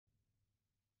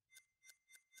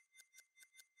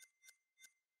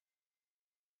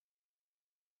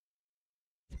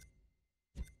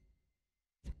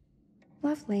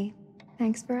Lovely.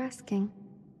 Thanks for asking.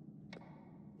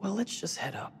 Well, let's just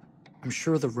head up. I'm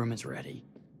sure the room is ready.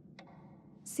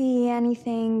 See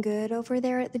anything good over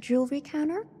there at the jewelry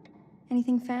counter?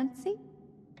 Anything fancy?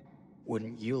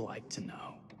 Wouldn't you like to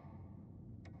know?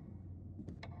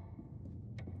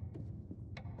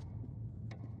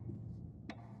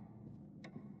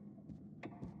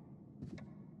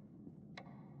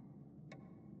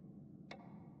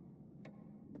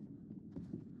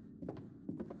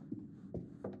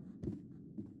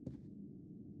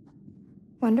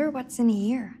 Wonder what's in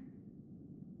here.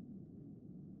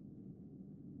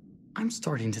 I'm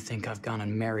starting to think I've gone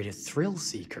and married a thrill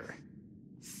seeker.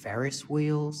 Ferris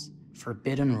wheels,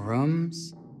 forbidden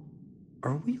rooms.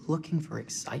 Are we looking for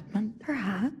excitement?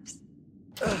 Perhaps.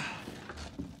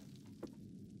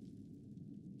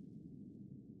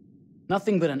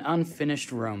 Nothing but an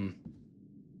unfinished room.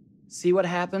 See what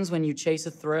happens when you chase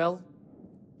a thrill?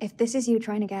 If this is you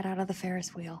trying to get out of the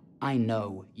Ferris wheel. I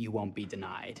know you won't be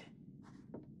denied.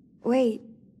 Wait,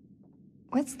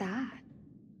 what's that?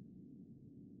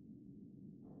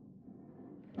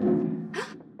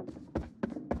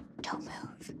 Don't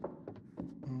move.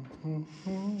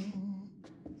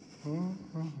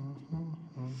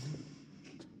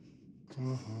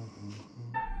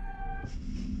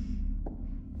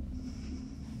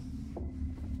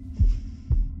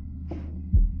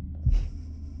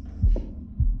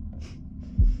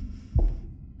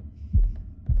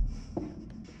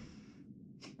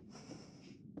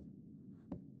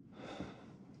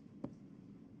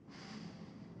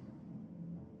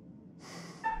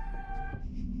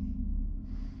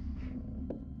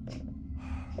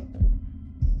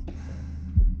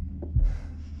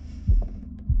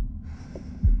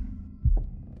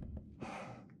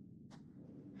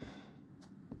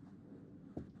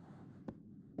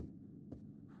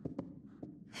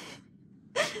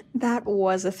 That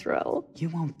was a thrill. You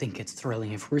won't think it's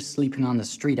thrilling if we're sleeping on the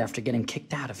street after getting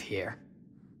kicked out of here.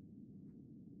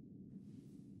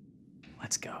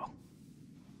 Let's go.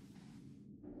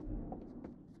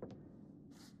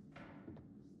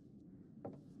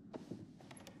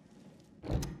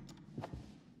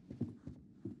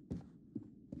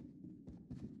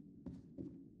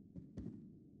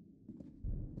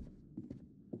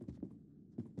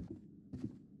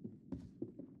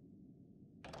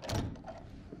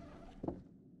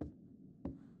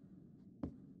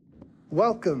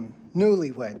 Welcome,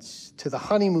 newlyweds, to the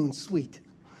honeymoon suite.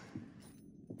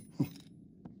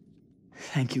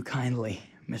 Thank you kindly,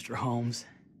 Mr. Holmes.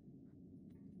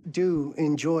 Do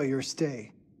enjoy your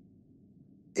stay.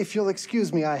 If you'll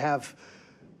excuse me, I have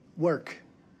work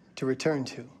to return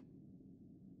to.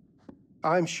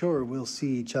 I'm sure we'll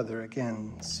see each other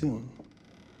again soon.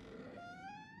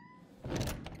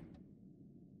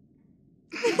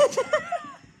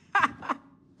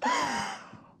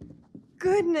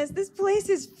 Goodness, this place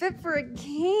is fit for a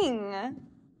king.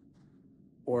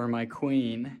 Or my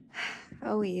queen.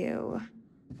 Oh, you.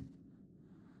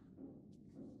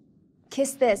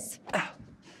 Kiss this.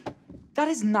 That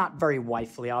is not very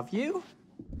wifely of you.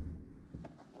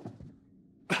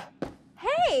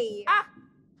 Hey! Ah!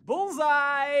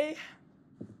 Bullseye!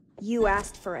 You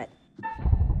asked for it.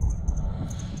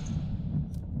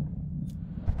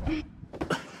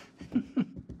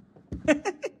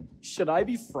 Should I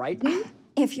be frightened?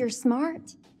 If you're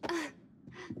smart.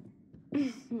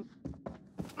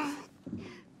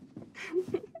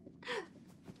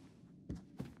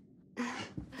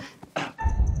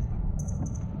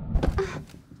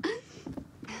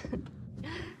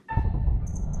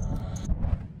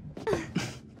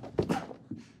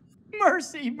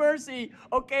 Mercy, mercy!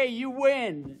 Okay, you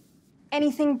win!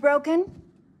 Anything broken?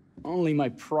 Only my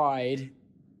pride.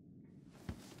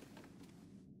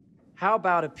 How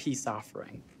about a peace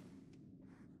offering?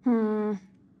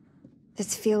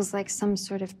 This feels like some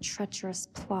sort of treacherous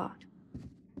plot.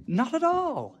 Not at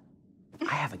all.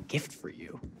 I have a gift for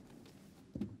you.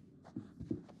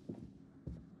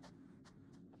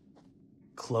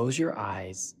 Close your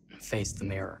eyes and face the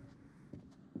mirror.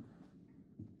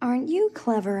 Aren't you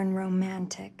clever and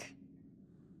romantic?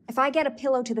 If I get a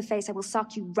pillow to the face, I will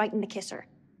sock you right in the kisser.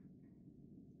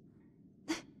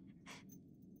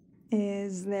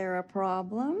 Is there a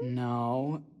problem?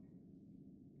 No.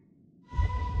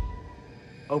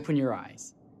 Open your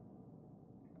eyes.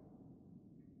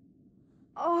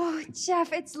 Oh,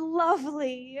 Jeff, it's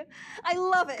lovely. I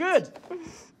love it. Good!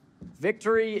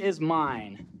 Victory is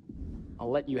mine.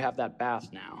 I'll let you have that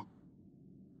bath now.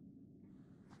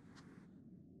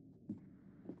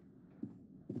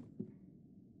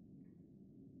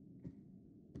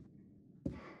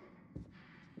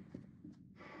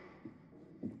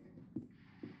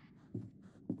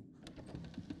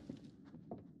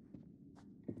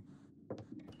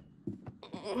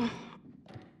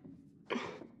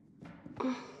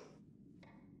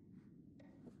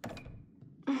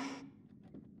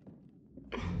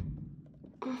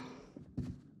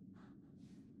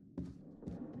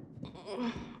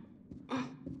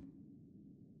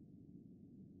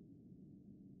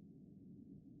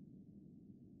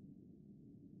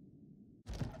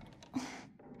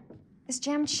 It's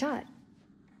jammed shut.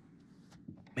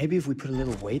 Maybe if we put a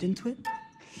little weight into it?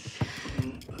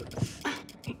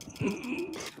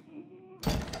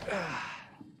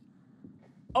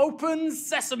 Open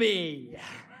sesame!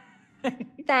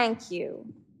 Thank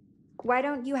you. Why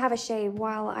don't you have a shave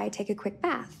while I take a quick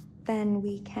bath? Then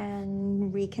we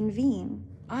can reconvene.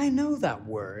 I know that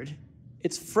word.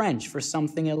 It's French for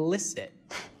something illicit.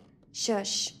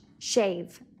 Shush.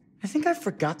 Shave. I think I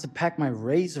forgot to pack my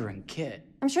razor and kit.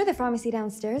 I'm sure the pharmacy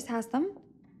downstairs has them.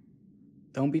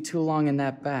 Don't be too long in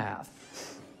that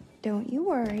bath. Don't you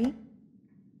worry.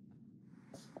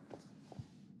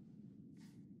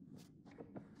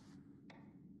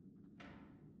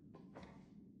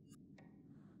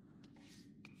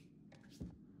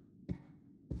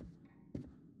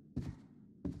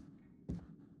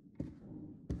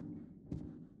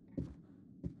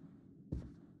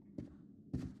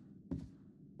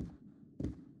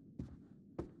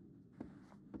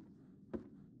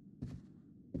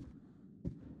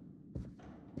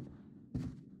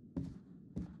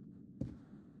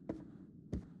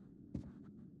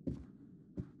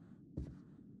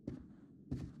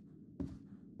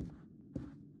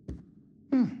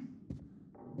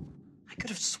 I could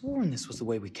have sworn this was the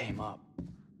way we came up.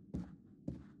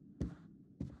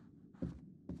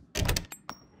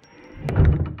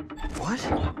 What?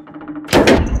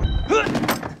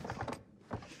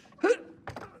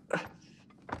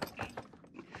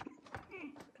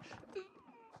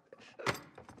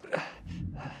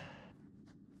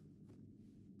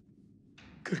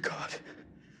 Good God.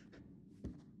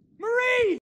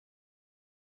 Marie!